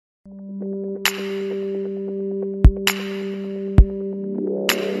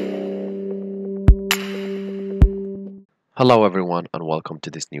Hello everyone and welcome to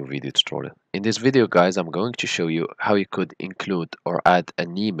this new video tutorial. In this video guys, I'm going to show you how you could include or add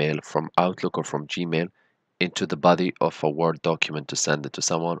an email from Outlook or from Gmail into the body of a Word document to send it to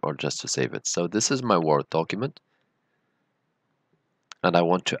someone or just to save it. So this is my Word document and I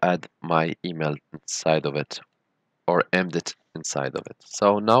want to add my email inside of it or embed it inside of it.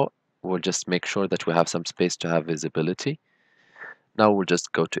 So now we'll just make sure that we have some space to have visibility. Now we'll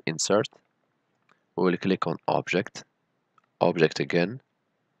just go to Insert. We'll click on Object, Object again,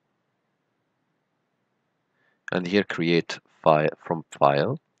 and here create file from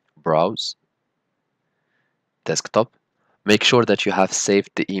File, Browse, Desktop. Make sure that you have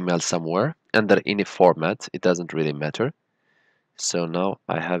saved the email somewhere under any format. It doesn't really matter. So now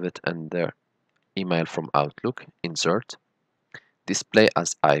I have it under Email from Outlook, Insert, Display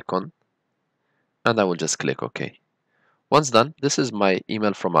as Icon, and I will just click OK. Once done, this is my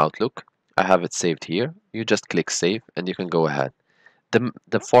email from Outlook. I have it saved here. You just click Save and you can go ahead.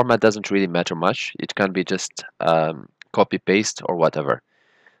 The format doesn't really matter much. It can be just copy paste or whatever.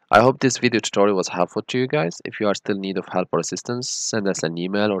 I hope this video tutorial was helpful to you guys. If you are still in need of help or assistance, send us an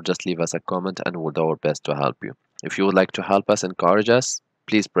email or just leave us a comment and we'll do our best to help you. If you would like to help us, encourage us,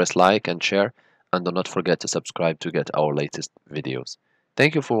 please press like and share, and do not forget to subscribe to get our latest videos.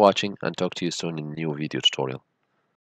 Thank you for watching and talk to you soon in a new video tutorial.